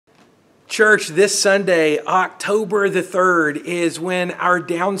Church, this Sunday, October the 3rd, is when our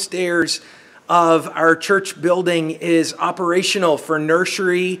downstairs of our church building is operational for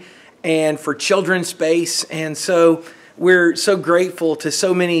nursery and for children's space. And so we're so grateful to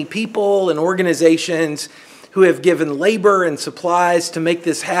so many people and organizations who have given labor and supplies to make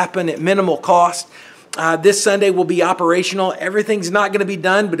this happen at minimal cost. This Sunday will be operational. Everything's not going to be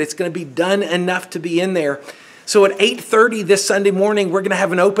done, but it's going to be done enough to be in there. So at 8:30 this Sunday morning, we're going to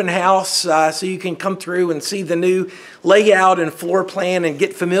have an open house so you can come through and see the new layout and floor plan and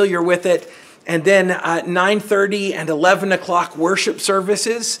get familiar with it. And then at 9:30 and 11 o'clock worship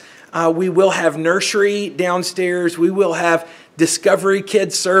services. We will have nursery downstairs. We will have Discovery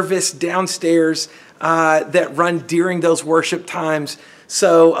Kids service downstairs that run during those worship times.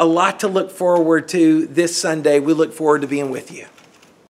 So a lot to look forward to this Sunday. We look forward to being with you.